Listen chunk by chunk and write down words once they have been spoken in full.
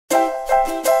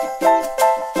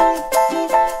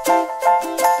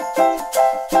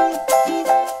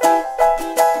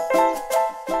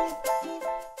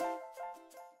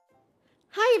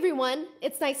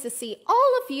nice to see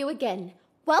all of you again.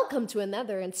 Welcome to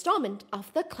another installment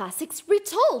of the Classics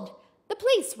Retold, the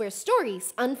place where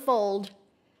stories unfold.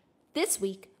 This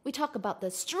week, we talk about the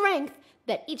strength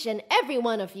that each and every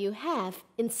one of you have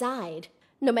inside,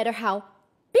 no matter how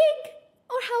big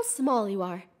or how small you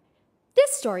are.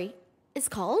 This story is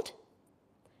called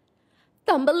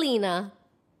Thumbelina.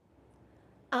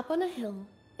 Up on a hill,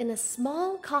 in a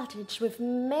small cottage with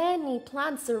many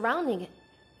plants surrounding it,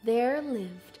 there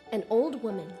lived an old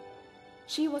woman.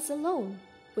 She was alone,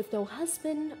 with no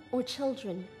husband or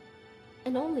children,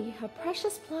 and only her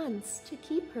precious plants to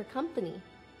keep her company.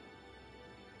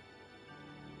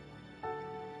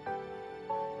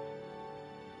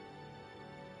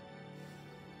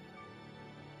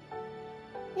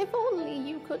 If only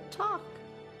you could talk,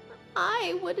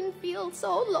 I wouldn't feel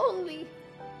so lonely.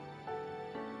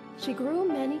 She grew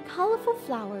many colorful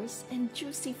flowers and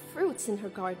juicy fruits in her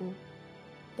garden.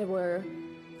 There were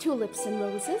tulips and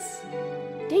roses,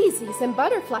 daisies and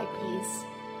butterfly peas,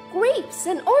 grapes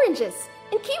and oranges,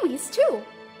 and kiwis too.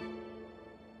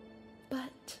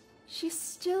 But she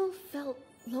still felt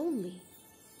lonely.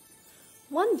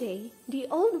 One day, the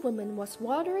old woman was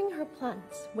watering her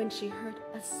plants when she heard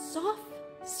a soft,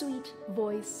 sweet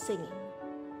voice singing.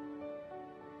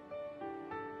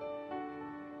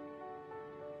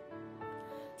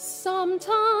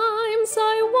 Sometimes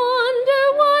I wonder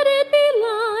what it'd be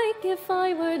like if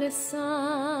I were the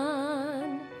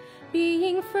sun,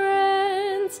 being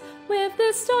friends with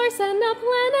the stars and the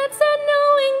planets and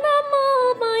knowing them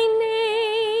all by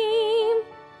name,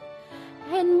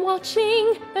 and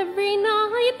watching every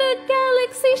night the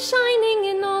galaxy shining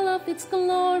in all of its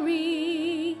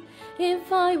glory.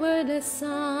 If I were the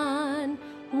sun,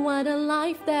 what a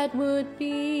life that would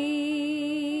be.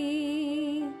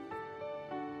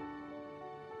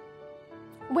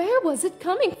 Where was it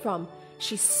coming from?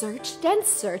 She searched and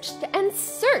searched and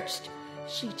searched.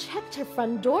 She checked her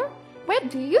front door. What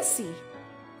do you see?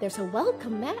 There's a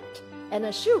welcome mat and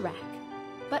a shoe rack.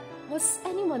 But was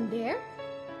anyone there?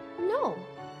 No.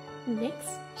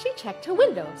 Next, she checked her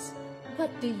windows.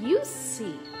 What do you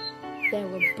see? There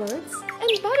were birds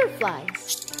and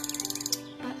butterflies.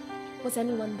 But was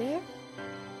anyone there?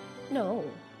 No.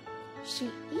 She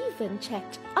even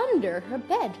checked under her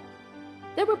bed.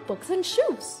 There were books and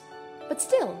shoes, but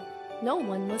still, no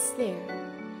one was there.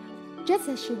 Just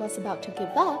as she was about to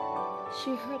give up,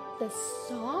 she heard the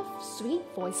soft, sweet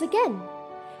voice again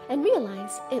and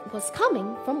realized it was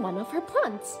coming from one of her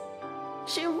plants.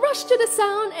 She rushed to the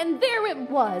sound, and there it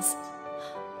was.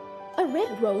 A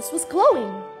red rose was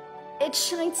glowing. It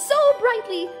shined so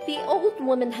brightly, the old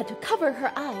woman had to cover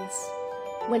her eyes.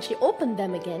 When she opened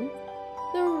them again,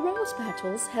 the rose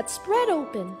petals had spread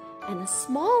open, and a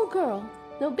small girl,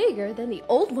 no bigger than the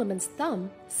old woman's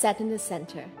thumb, sat in the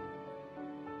center.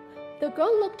 The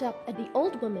girl looked up at the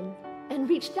old woman and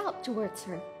reached out towards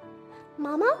her.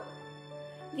 "Mama?"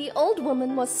 The old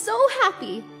woman was so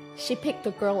happy. She picked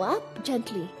the girl up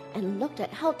gently and looked at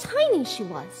how tiny she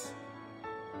was.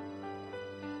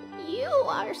 "You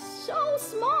are so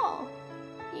small.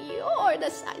 You're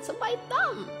the size of my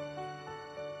thumb.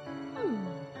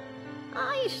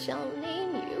 I shall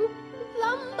name you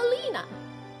Thumbelina."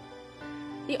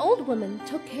 The old woman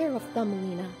took care of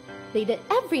Thumbelina. They did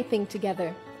everything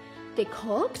together. They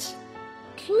cooked,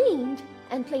 cleaned,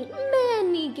 and played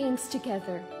many games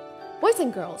together. Boys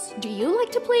and girls, do you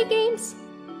like to play games?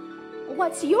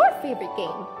 What's your favorite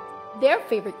game? Their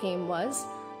favorite game was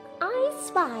I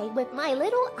Spy with My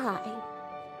Little Eye.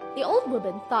 The old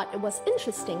woman thought it was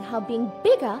interesting how being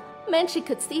bigger meant she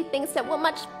could see things that were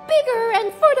much bigger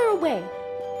and further away,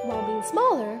 while being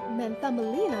smaller meant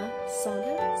Thumbelina saw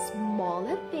the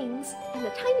smaller things and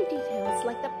the tiny details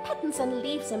like the patterns on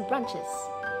leaves and branches.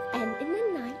 And in the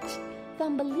night,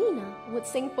 Thumbelina would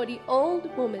sing for the old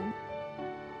woman.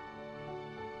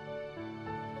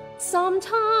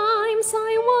 Sometimes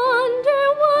I wonder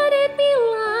what it'd be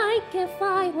like if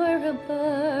I were a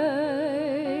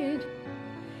bird,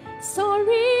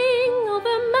 soaring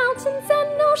over mountains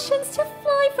and oceans to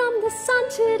fly from the sun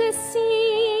to the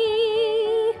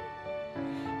sea,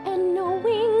 and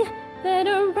knowing that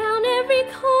around every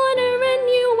corner a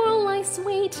new world lies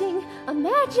waiting, a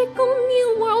magical new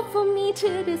world for me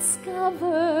to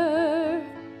discover.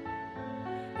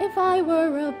 If I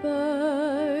were a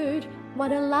bird,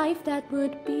 what a life that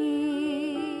would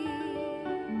be.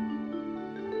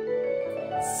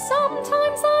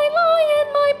 Sometimes I lie in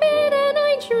my bed and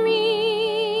I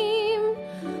dream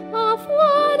of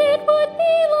what it would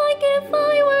be like if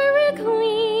I were a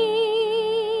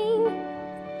queen.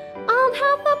 I'll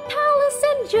have a palace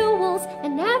and jewels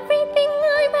and everything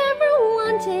I've ever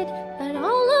wanted, but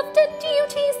all of the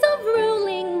duties of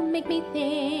ruling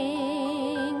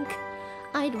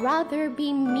I'd rather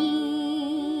be me.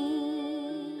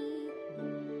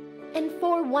 And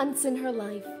for once in her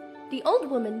life, the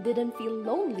old woman didn't feel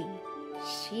lonely.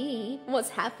 She was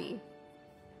happy.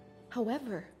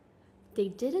 However, they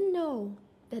didn't know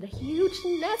that a huge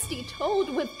nasty toad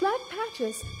with black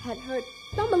patches had heard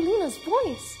Thumbelina's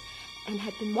voice and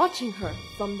had been watching her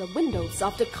from the windows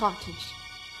of the cottage.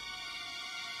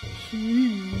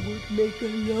 She would make a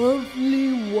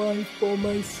lovely wife for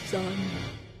my son.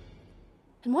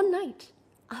 And one night,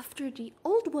 after the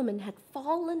old woman had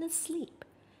fallen asleep,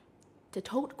 the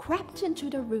toad crept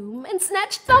into the room and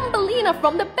snatched Thumbelina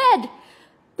from the bed.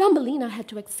 Thumbelina had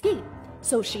to escape,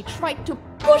 so she tried to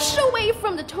push away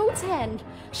from the toad's hand.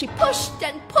 She pushed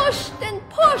and pushed and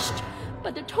pushed,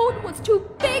 but the toad was too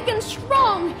big and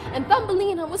strong, and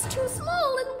Thumbelina was too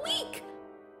small and weak.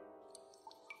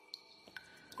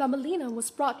 Thumbelina was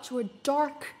brought to a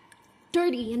dark,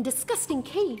 dirty, and disgusting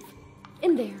cave.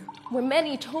 In there were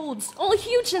many toads, all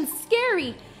huge and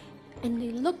scary, and they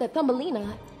looked at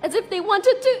Thumbelina as if they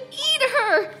wanted to eat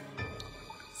her.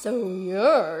 So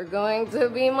you're going to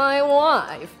be my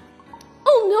wife?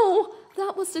 Oh no,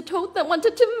 that was the toad that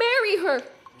wanted to marry her.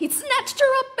 He snatched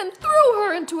her up and threw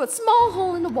her into a small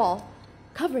hole in the wall,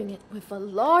 covering it with a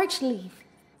large leaf.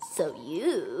 So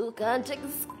you can't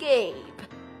escape.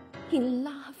 He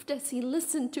laughed as he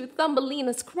listened to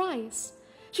Thumbelina's cries.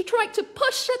 She tried to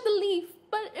push at the leaf,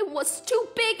 but it was too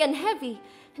big and heavy,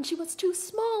 and she was too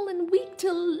small and weak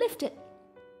to lift it.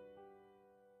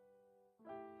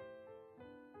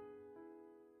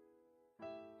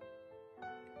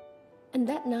 And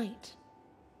that night,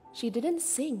 she didn't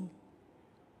sing.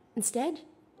 Instead,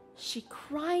 she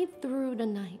cried through the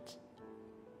night.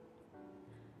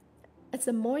 As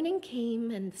the morning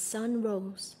came and the sun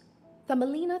rose,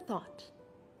 Thumbelina thought,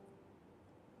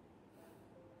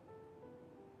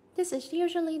 "This is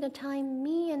usually the time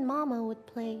me and Mama would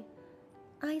play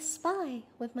I Spy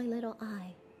with my little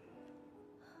eye."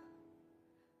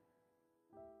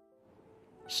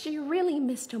 She really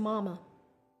missed her Mama.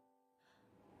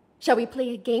 Shall we play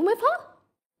a game with her?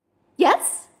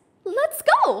 Yes? Let's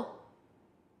go!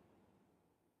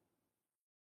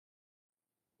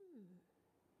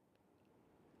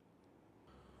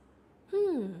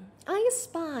 I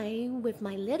spy with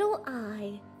my little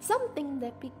eye something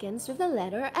that begins with the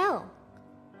letter L.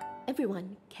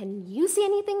 Everyone, can you see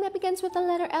anything that begins with the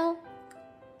letter L?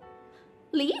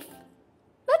 Leaf?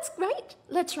 That's right.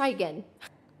 Let's try again.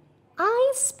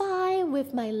 I spy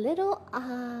with my little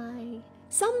eye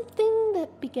something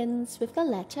that begins with the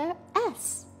letter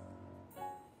S.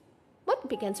 What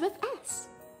begins with S?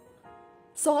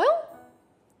 Soil?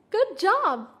 Good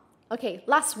job. Okay,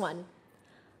 last one.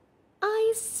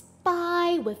 I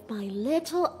spy with my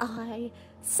little eye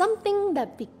something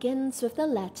that begins with the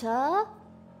letter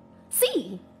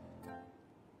C.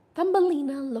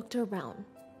 Thumbelina looked around.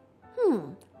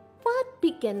 What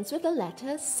begins with the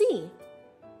letter C?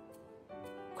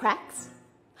 Cracks?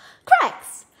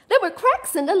 Cracks! There were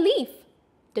cracks in the leaf.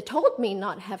 The toad may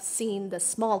not have seen the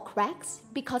small cracks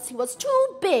because he was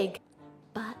too big,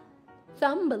 but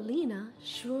Thumbelina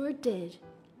sure did.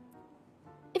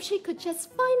 If she could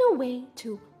just find a way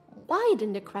to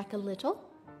widen the crack a little,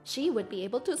 she would be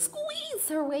able to squeeze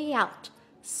her way out.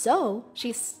 So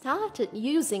she started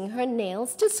using her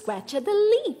nails to scratch at the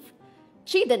leaf.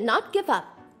 She did not give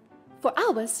up. For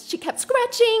hours, she kept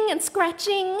scratching and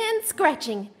scratching and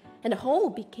scratching, and the hole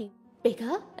became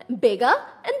bigger and bigger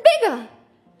and bigger.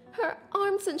 Her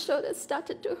arms and shoulders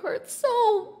started to hurt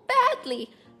so badly,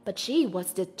 but she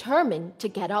was determined to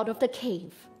get out of the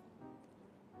cave.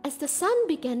 As the sun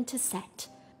began to set,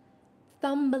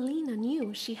 Thumbelina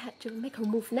knew she had to make her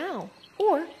move now,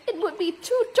 or it would be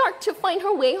too dark to find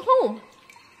her way home.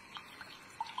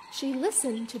 She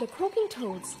listened to the croaking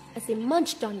toads as they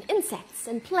munched on insects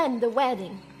and planned the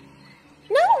wedding.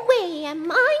 "No way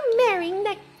am I marrying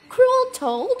that cruel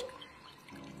toad!"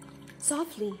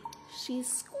 Softly, she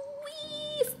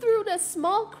squeezed through the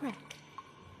small crack.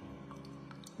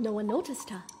 No one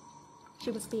noticed her. She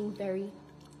was being very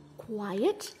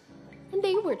quiet, and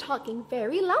they were talking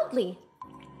very loudly.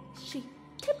 She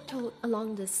tiptoed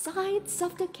along the sides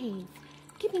of the cave,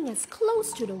 keeping as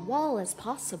close to the wall as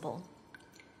possible.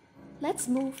 Let's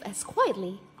move as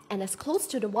quietly and as close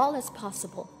to the wall as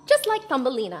possible, just like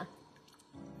Thumbelina.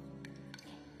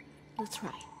 Let's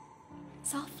try.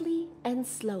 Softly and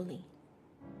slowly.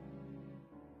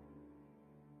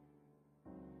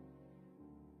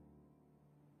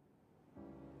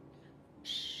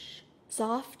 Shh.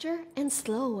 Softer and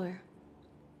slower.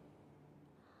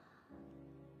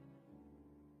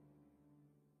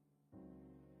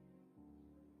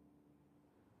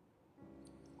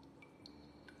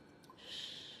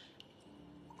 Shh.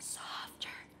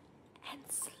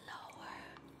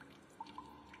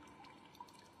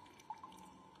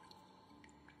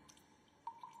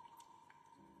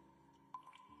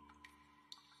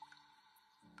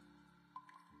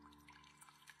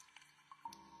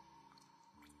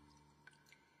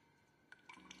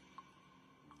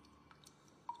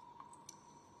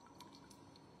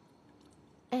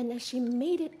 And as she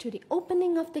made it to the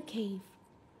opening of the cave,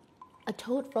 a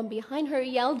toad from behind her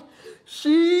yelled,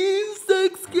 She's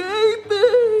escaping!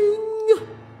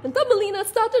 And Thumbelina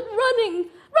started running.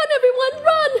 Run, everyone,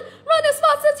 run! Run as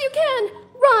fast as you can!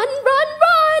 Run, run,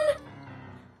 run!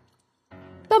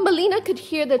 Thumbelina could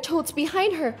hear the toads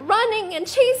behind her running and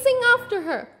chasing after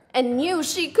her, and knew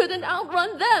she couldn't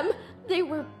outrun them. They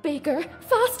were bigger,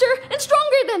 faster, and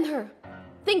stronger than her.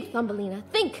 Think, Thumbelina,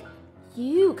 think.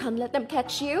 You can't let them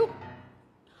catch you.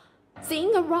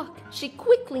 Seeing a rock, she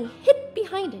quickly hid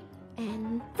behind it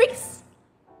and freeze.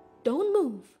 Don't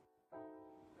move.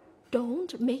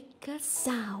 Don't make a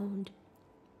sound.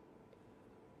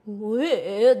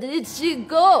 Where did she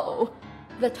go?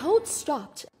 The toad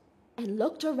stopped and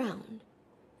looked around.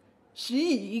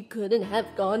 She couldn't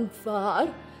have gone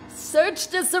far. Search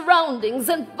the surroundings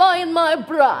and find my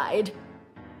bride.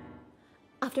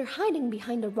 After hiding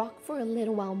behind a rock for a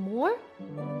little while more,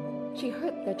 she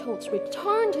heard the toads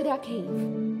return to their cave.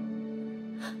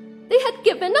 They had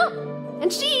given up,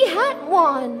 and she had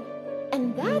won.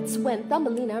 And that's when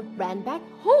Thumbelina ran back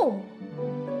home.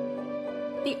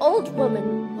 The old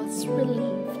woman was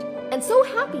relieved and so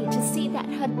happy to see that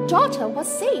her daughter was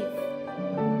safe.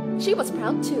 She was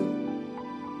proud too,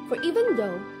 for even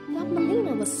though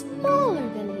Thumbelina was smaller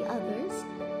than the others,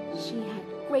 she had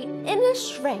great inner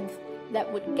strength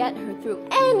that would get her through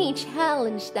any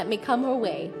challenge that may come her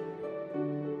way.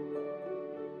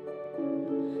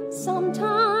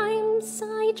 Sometimes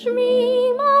I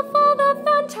dream of all the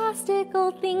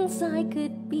fantastical things I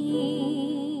could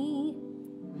be,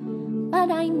 but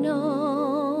I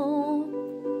know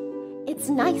it's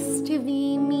nice to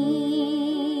be me.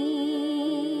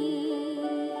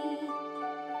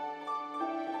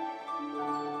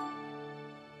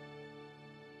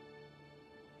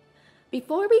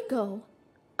 Before we go,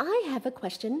 I have a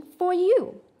question for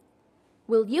you.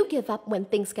 Will you give up when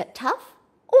things get tough,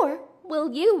 or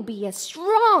will you be as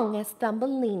strong as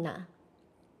Thumbelina?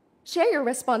 Share your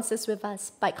responses with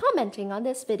us by commenting on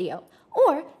this video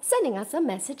or sending us a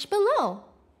message below.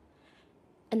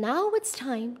 And now it's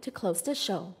time to close the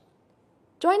show.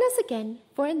 Join us again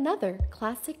for another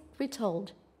Classic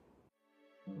Retold.